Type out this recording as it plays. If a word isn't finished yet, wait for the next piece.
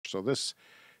So this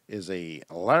is a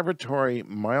laboratory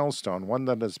milestone, one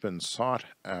that has been sought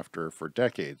after for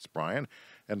decades, Brian.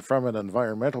 And from an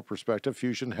environmental perspective,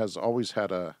 fusion has always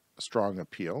had a strong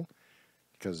appeal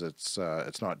because it's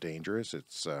not dangerous.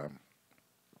 It's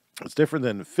different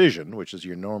than fission, which is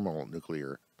your normal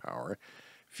nuclear power.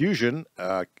 Fusion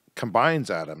combines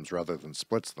atoms rather than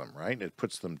splits them, right? It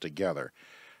puts them together.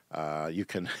 You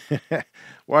can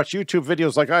watch YouTube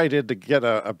videos like I did to get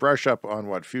a brush up on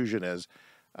what fusion is.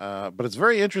 But it's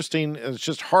very interesting. It's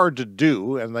just hard to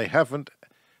do, and they haven't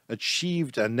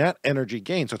achieved a net energy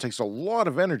gain. So it takes a lot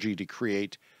of energy to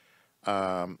create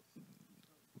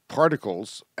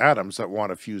particles, atoms that want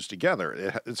to fuse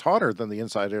together. It's hotter than the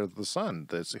inside air of the sun,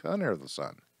 the center of the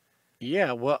sun.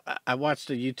 Yeah, well, I watched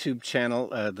a YouTube channel,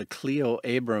 the Cleo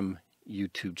Abram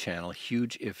YouTube channel,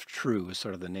 Huge If True is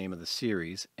sort of the name of the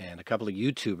series, and a couple of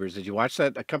YouTubers, did you watch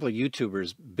that? A couple of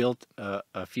YouTubers built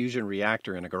a fusion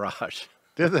reactor in a garage.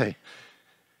 Did they?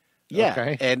 Yeah,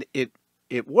 okay. And it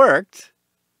worked,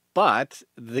 but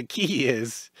the key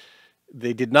is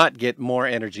they did not get more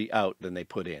energy out than they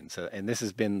put in. So, and this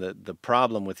has been the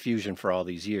problem with fusion for all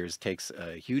these years. It takes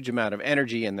a huge amount of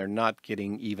energy, and they're not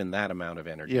getting even that amount of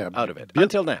energy out of it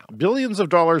until now. Billions of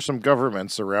dollars from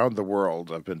governments around the world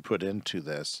have been put into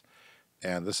this,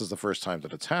 and this is the first time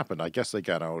that it's happened. I guess they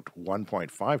got out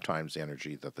 1.5 times the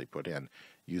energy that they put in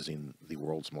using the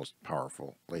world's most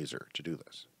powerful laser to do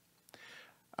this.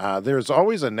 There's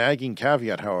always a nagging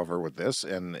caveat, however, with this,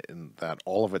 in that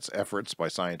all of its efforts by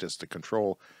scientists to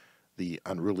control the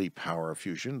unruly power of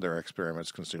fusion, their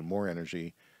experiments consume more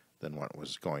energy than what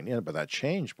was going in. But that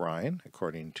changed, Brian,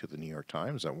 according to the New York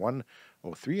Times, at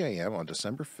 1:03 a.m. on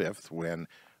December 5th, when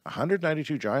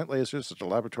 192 giant lasers at the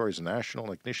laboratory's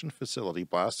National Ignition Facility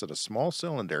blasted a small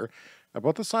cylinder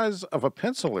about the size of a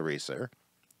pencil eraser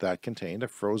that contained a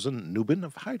frozen nubin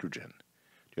of hydrogen.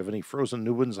 Do you have any frozen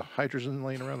nubins of hydrogen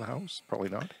laying around the house? Probably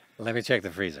not. Let me check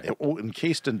the freezer.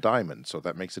 Encased in diamond, so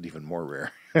that makes it even more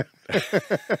rare.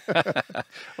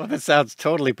 Well, that sounds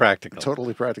totally practical.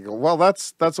 Totally practical. Well,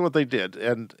 that's what they did,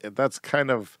 and that's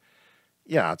kind of,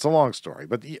 yeah, it's a long story,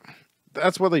 but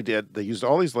that's what they did. They used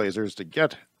all these lasers to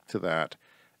get to that,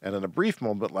 and in a brief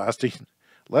moment lasting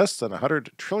less than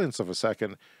 100 trillionths of a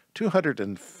second,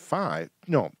 2.05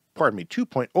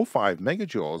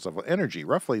 megajoules of energy,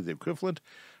 roughly the equivalent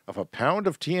of a pound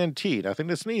of TNT, nothing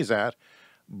to sneeze at,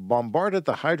 bombarded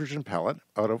the hydrogen pellet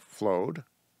flowed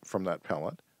from that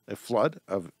pellet a flood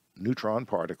of neutron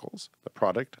particles, the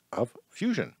product of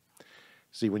fusion.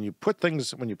 See, when you put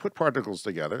particles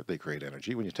together, they create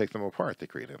energy. When you take them apart, they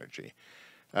create energy,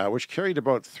 which carried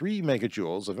about 3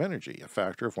 megajoules of energy, a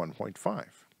factor of 1.5.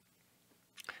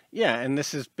 Yeah, and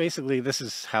this is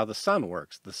how the sun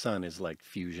works. The sun is like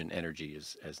fusion energy,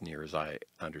 as near as I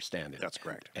understand it. That's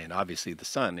correct. And obviously the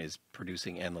sun is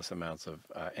producing endless amounts of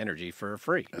energy for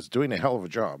free. It's doing a hell of a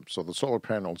job. So the solar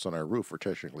panels on our roof are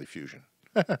technically fusion.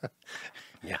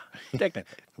 Yeah, technically.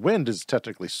 Wind is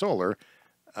technically solar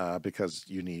because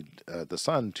you need the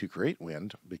sun to create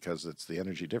wind, because it's the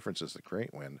energy differences that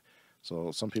create wind.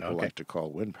 So some people like to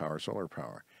call wind power solar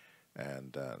power.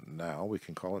 And now we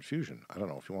can call it fusion. I don't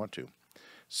know if you want to.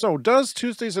 So does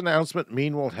Tuesday's announcement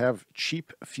mean we'll have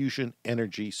cheap fusion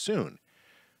energy soon?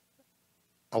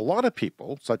 A lot of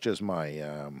people, such as my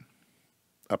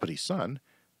uppity son,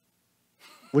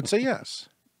 would say yes.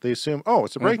 They assume, oh,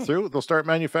 it's a breakthrough. They'll start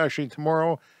manufacturing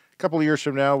tomorrow. A couple of years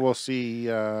from now, we'll see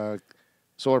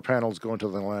solar panels go into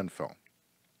the landfill.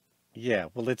 Yeah,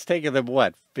 well, it's taken them,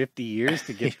 what, 50 years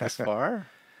to get this far?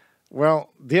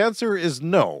 Well, the answer is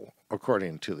no,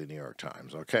 according to the New York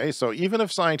Times, okay? So even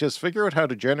if scientists figure out how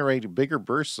to generate bigger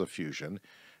bursts of fusion,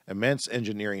 immense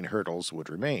engineering hurdles would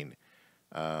remain.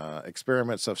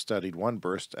 Experiments have studied one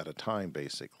burst at a time,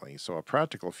 basically. So a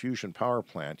practical fusion power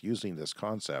plant using this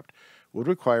concept would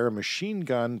require a machine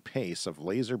gun pace of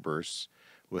laser bursts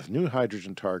with new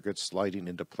hydrogen targets sliding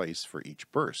into place for each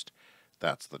burst.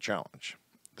 That's the challenge.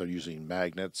 They're using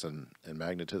magnets and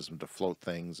magnetism to float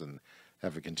things and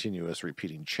have a continuous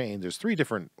repeating chain. There's 3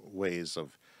 different ways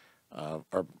of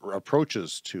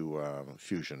approaches to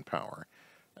fusion power.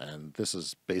 And this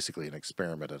is basically an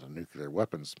experiment at a nuclear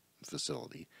weapons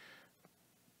facility.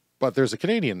 But there's a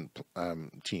Canadian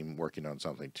team working on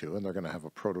something too, and they're going to have a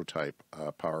prototype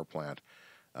power plant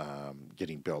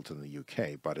getting built in the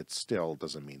UK, but it still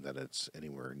doesn't mean that it's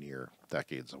anywhere near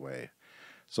decades away.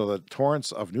 So the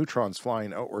torrents of neutrons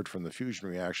flying outward from the fusion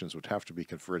reactions would have to be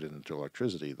converted into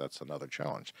electricity. That's another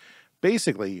challenge.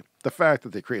 Basically, the fact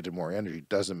that they created more energy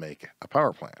doesn't make a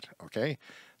power plant, okay?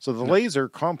 So the laser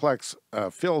complex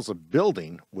fills a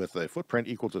building with a footprint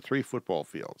equal to 3 football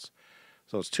fields.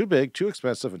 So it's too big, too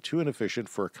expensive, and too inefficient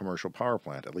for a commercial power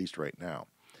plant, at least right now.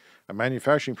 A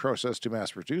manufacturing process to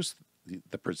mass produce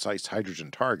the precise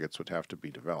hydrogen targets would have to be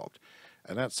developed.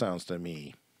 And that sounds to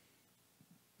me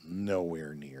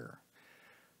nowhere near.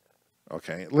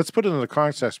 Okay, let's put it into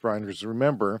context, Brian, because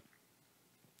remember,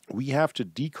 we have to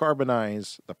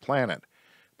decarbonize the planet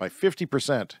by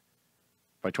 50%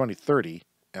 by 2030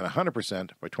 and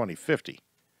 100% by 2050.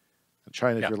 And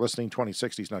China, if you're listening,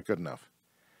 2060 is not good enough.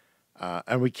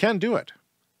 And we can do it.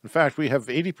 In fact, we have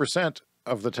 80%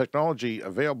 of the technology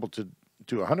available to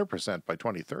 100% by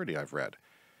 2030, I've read.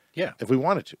 Yeah. If we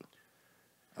wanted to.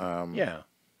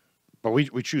 But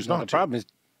we choose not to. The problem is,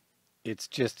 it's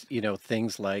just,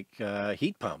 things like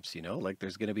heat pumps, like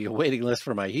there's going to be a waiting list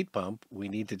for my heat pump. We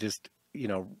need to just,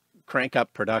 crank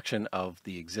up production of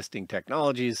the existing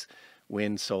technologies,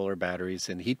 wind, solar, batteries,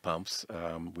 and heat pumps.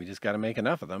 We just got to make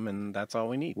enough of them, and that's all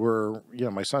we need.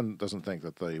 My son doesn't think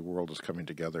that the world is coming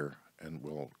together and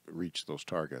will reach those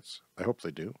targets. I hope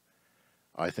they do.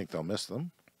 I think they'll miss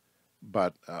them.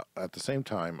 But at the same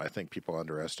time, I think people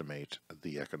underestimate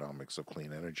the economics of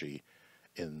clean energy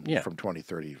from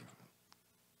 2030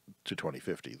 to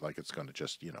 2050. Like it's going to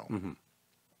just,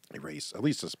 erase, at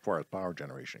least as far as power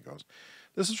generation goes.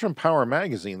 This is from Power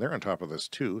Magazine. They're on top of this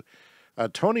too.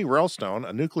 Tony Ralstone,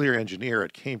 a nuclear engineer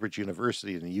at Cambridge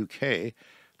University in the UK,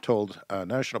 told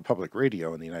National Public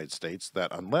Radio in the United States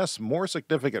that unless more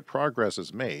significant progress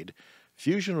is made,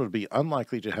 fusion would be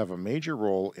unlikely to have a major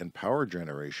role in power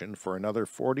generation for another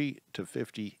 40 to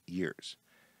 50 years.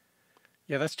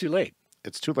 Yeah, that's too late.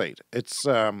 It's too late. It's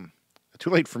too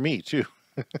late for me, too.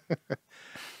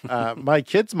 My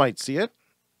kids might see it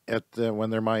when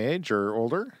they're my age or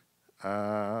older.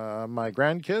 My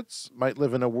grandkids might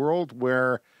live in a world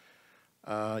where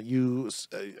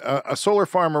a solar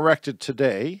farm erected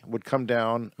today would come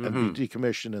down and be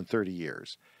decommissioned in 30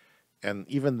 years. And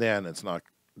even then, it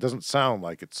doesn't sound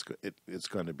like it's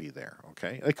going to be there,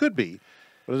 okay? It could be,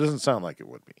 but it doesn't sound like it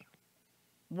would be.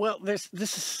 Well, this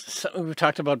is something we've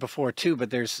talked about before, too, but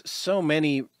there's so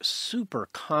many super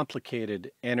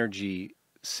complicated energy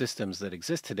systems that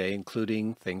exist today,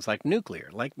 including things like nuclear.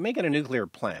 Like making a nuclear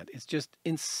plant is just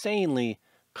insanely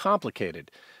complicated.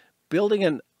 Building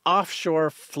an offshore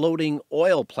floating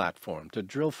oil platform to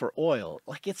drill for oil,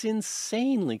 like it's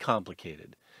insanely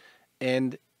complicated.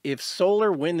 And if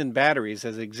solar, wind, and batteries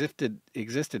has existed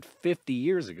 50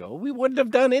 years ago, we wouldn't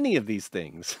have done any of these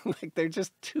things. Like they're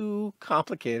just too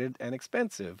complicated and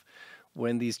expensive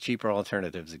when these cheaper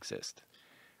alternatives exist.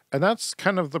 And that's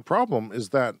kind of the problem, is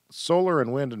that solar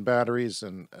and wind and batteries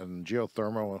and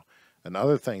geothermal and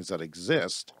other things that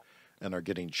exist and are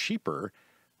getting cheaper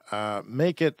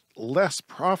make it less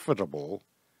profitable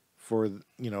for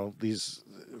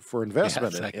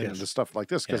investment in the stuff like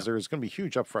this, because there's going to be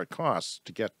huge upfront costs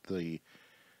to get the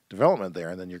development there,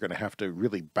 and then you're going to have to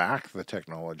really back the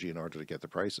technology in order to get the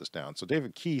prices down. So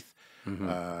David Keith,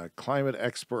 climate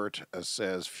expert,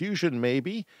 says fusion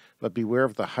maybe, but beware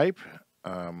of the hype.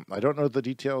 I don't know the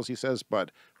details, he says,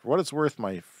 but for what it's worth,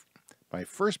 my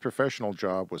first professional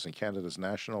job was in Canada's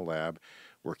National Lab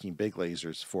working big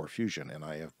lasers for fusion, and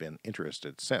I have been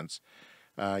interested since.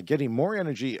 Getting more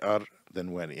energy out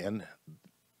than went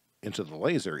into the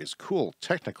laser is cool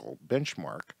technical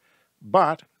benchmark,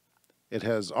 but it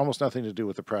has almost nothing to do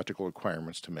with the practical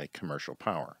requirements to make commercial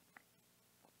power.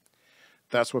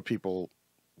 That's what people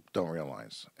don't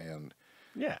realize. And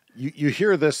you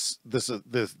hear this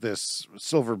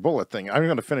silver bullet thing. I'm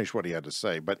going to finish what he had to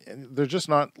say, but they're just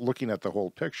not looking at the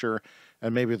whole picture,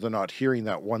 and maybe they're not hearing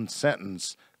that one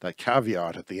sentence, that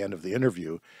caveat at the end of the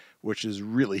interview, which is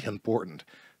really important.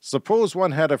 Suppose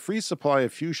one had a free supply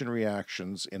of fusion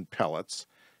reactions in pellets.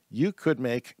 You could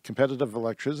make competitive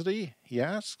electricity, he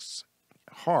asks.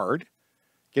 Hard.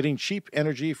 Getting cheap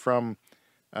energy from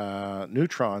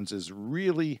neutrons is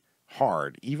really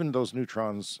hard. Even those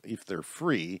neutrons, if they're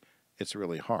free, it's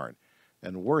really hard.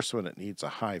 And worse when it needs a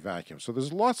high vacuum. So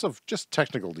there's lots of just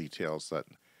technical details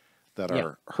that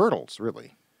are hurdles,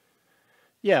 really.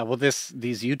 Yeah, well, these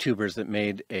YouTubers that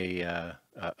made a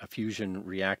fusion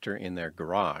reactor in their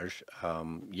garage,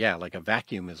 like a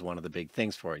vacuum is one of the big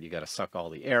things for it. You got to suck all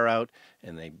the air out,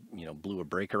 and they blew a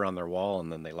breaker on their wall, and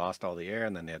then they lost all the air,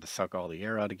 and then they had to suck all the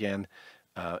air out again.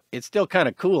 It's still kind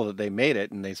of cool that they made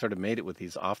it, and they sort of made it with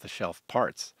these off-the-shelf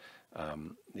parts.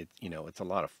 It's a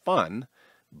lot of fun,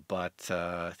 but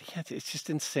it's just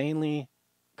insanely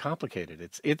complicated.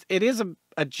 It is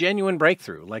a genuine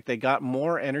breakthrough. Like they got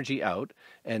more energy out,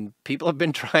 and people have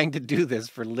been trying to do this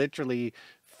for literally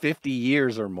 50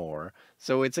 years or more.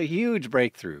 So it's a huge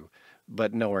breakthrough,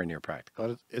 but nowhere near practical.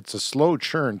 But it's a slow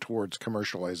churn towards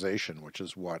commercialization, which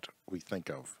is what we think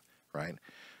of right?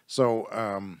 So,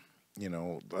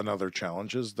 another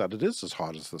challenge is that it is as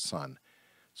hot as the sun.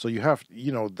 So you have,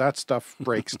 that stuff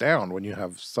breaks down when you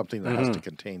have something that has to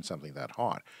contain something that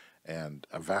hot, and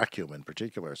a vacuum in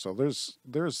particular. So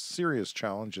there's serious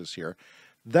challenges here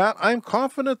that I'm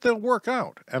confident they'll work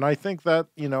out. And I think that,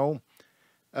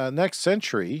 next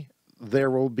century, there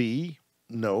will be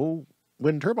no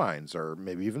wind turbines or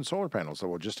maybe even solar panels. So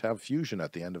we'll just have fusion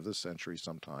at the end of this century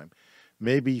sometime.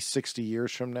 Maybe 60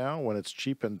 years from now when it's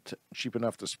cheap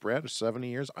enough to spread, 70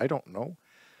 years, I don't know.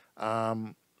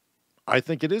 I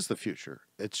think it is the future.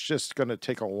 It's just going to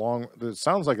take it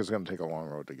sounds like it's going to take a long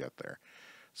road to get there.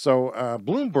 So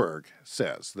Bloomberg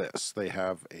says this. They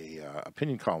have a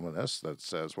opinion columnist that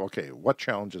says, well, okay, what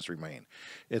challenges remain?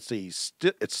 It's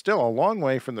still a long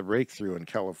way from the breakthrough in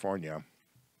California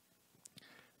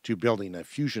to building a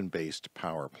fusion-based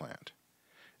power plant.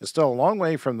 It's still a long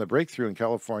way from the breakthrough in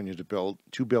California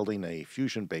to building a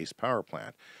fusion-based power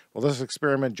plant. Well, this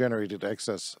experiment generated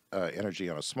excess energy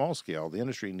on a small scale. The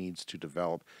industry needs to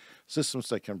develop systems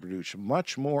that can produce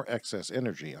much more excess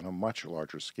energy on a much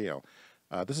larger scale.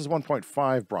 This is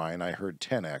 1.5, Brian. I heard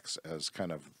 10x as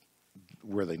kind of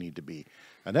where they need to be.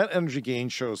 A net energy gain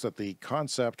shows that the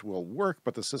concept will work,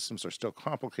 but the systems are still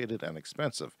complicated and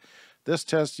expensive. This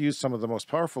test used some of the most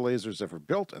powerful lasers ever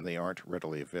built, and they aren't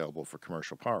readily available for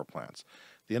commercial power plants.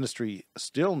 The industry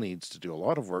still needs to do a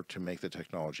lot of work to make the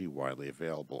technology widely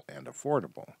available and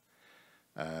affordable.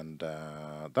 And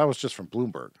that was just from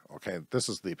Bloomberg. Okay, this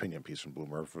is the opinion piece from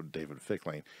Bloomberg from David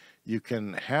Fickling. You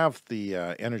can have the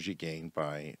energy gain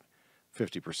by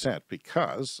 50%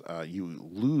 because you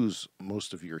lose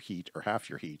most of your heat or half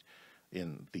your heat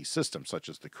in the system, such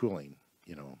as the cooling.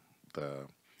 The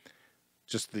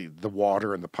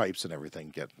water and the pipes and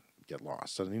everything get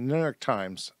lost. So the New York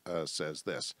Times says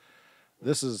this.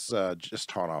 This is just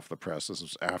hot off the press. This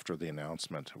was after the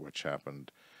announcement, which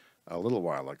happened a little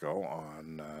while ago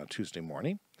on Tuesday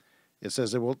morning. It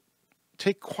says it will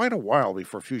take quite a while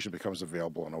before fusion becomes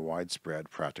available on a widespread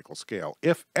practical scale,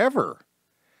 if ever.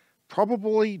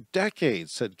 Probably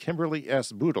decades, said Kimberly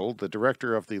S. Boodle, the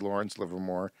director of the Lawrence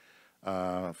Livermore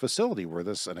facility where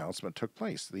this announcement took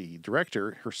place. The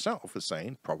director herself is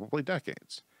saying probably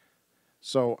decades.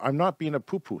 So I'm not being a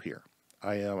poo-poo here.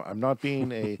 I'm not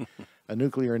being a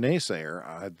nuclear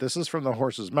naysayer. This is from the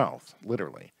horse's mouth,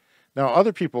 literally. Now,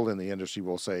 other people in the industry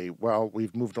will say, well,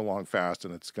 we've moved along fast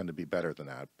and it's going to be better than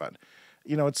that. But,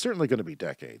 it's certainly going to be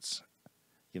decades.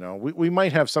 We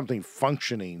might have something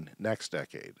functioning next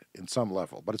decade in some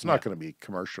level, but it's not going to be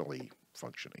commercially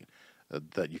functioning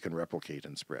that you can replicate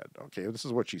and spread. Okay, this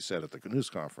is what she said at the news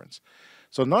conference.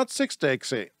 So not six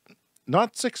decades,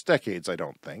 I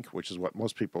don't think, which is what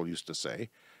most people used to say.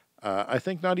 I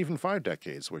think not even 5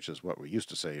 decades, which is what we used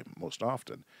to say most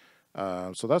often.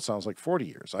 So that sounds like 40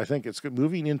 years. I think it's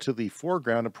moving into the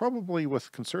foreground, and probably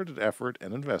with concerted effort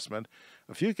and investment,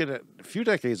 a few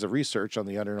decades of research on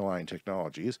the underlying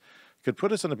technologies could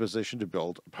put us in a position to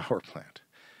build a power plant.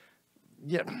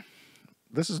 Yeah,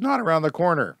 this is not around the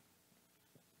corner.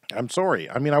 I'm sorry.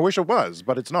 I mean, I wish it was,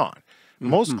 but it's not.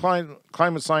 Most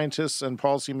climate scientists and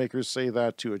policymakers say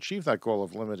that to achieve that goal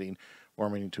of limiting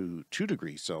warming to 2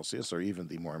 degrees Celsius, or even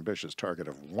the more ambitious target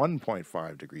of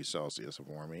 1.5 degrees Celsius of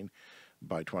warming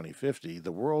by 2050,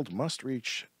 the world must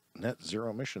reach net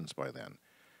zero emissions by then.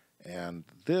 And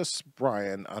this,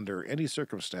 Brian, under any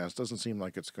circumstance, doesn't seem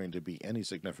like it's going to be any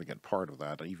significant part of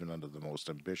that, even under the most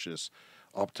ambitious,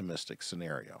 optimistic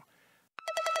scenario.